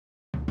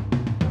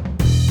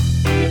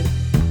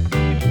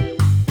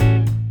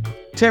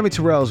Tammy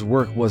Terrell's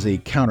work was a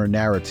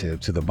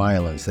counter-narrative to the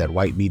violence that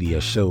white media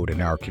showed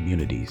in our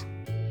communities.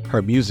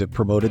 Her music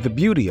promoted the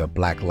beauty of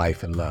Black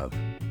life and love.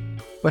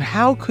 But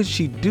how could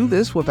she do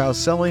this without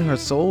selling her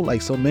soul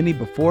like so many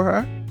before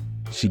her?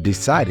 She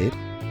decided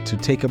to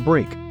take a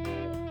break,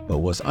 but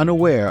was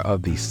unaware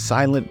of the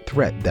silent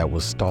threat that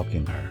was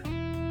stalking her.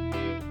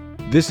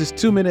 This is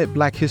 2 Minute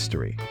Black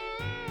History.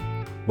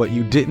 What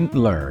you didn't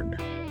learn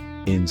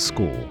in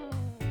school.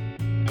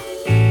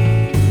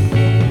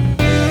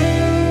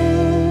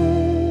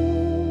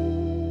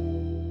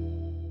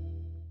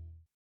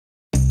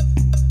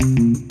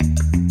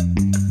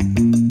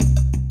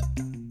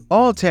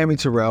 All Tammy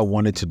Terrell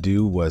wanted to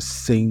do was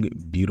sing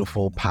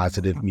beautiful,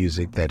 positive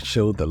music that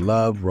showed the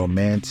love,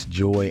 romance,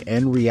 joy,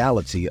 and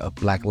reality of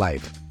Black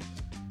life.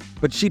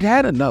 But she'd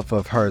had enough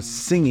of her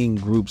singing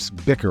groups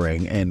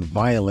bickering and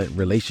violent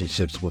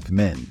relationships with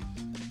men.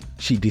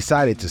 She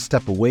decided to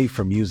step away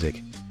from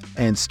music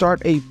and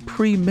start a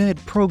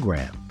pre-med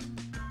program.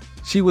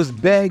 She was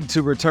begged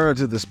to return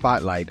to the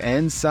spotlight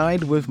and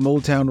signed with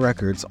Motown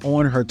Records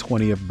on her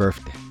 20th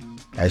birthday.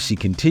 As she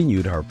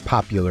continued her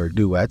popular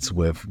duets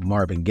with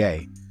Marvin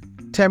Gaye,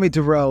 Tammy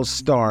Terrell's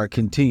star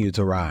continued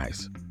to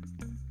rise.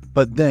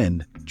 But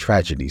then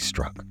tragedy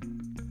struck.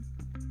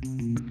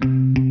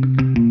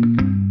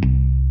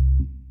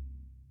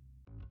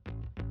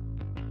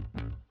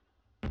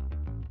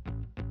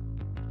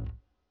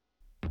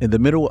 In the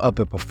middle of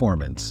the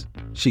performance,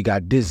 she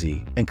got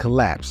dizzy and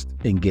collapsed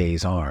in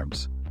Gaye's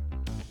arms.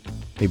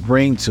 A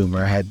brain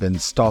tumor had been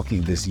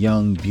stalking this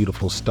young,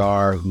 beautiful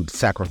star who'd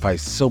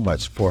sacrificed so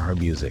much for her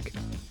music.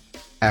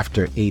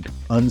 After 8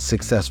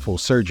 unsuccessful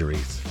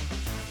surgeries,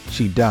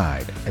 she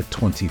died at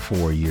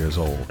 24 years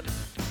old.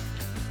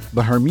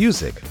 But her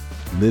music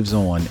lives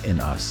on in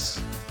us.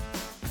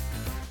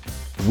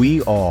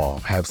 We all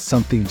have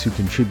something to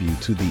contribute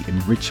to the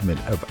enrichment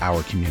of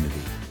our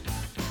community.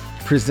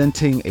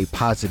 Presenting a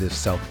positive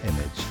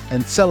self-image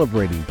and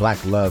celebrating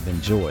Black love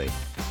and joy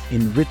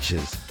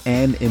enriches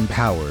and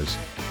empowers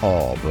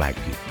all Black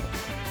people.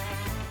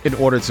 In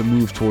order to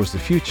move towards the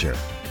future,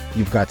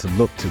 you've got to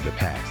look to the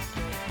past.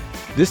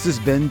 This has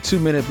been 2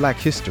 Minute Black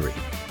History,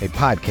 a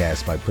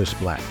podcast by Push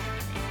Black.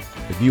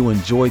 If you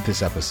enjoyed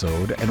this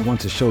episode and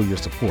want to show your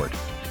support,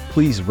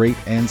 please rate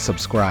and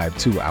subscribe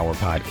to our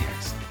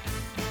podcast.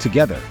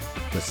 Together,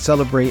 let's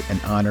celebrate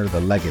and honor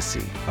the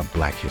legacy of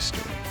Black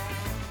history.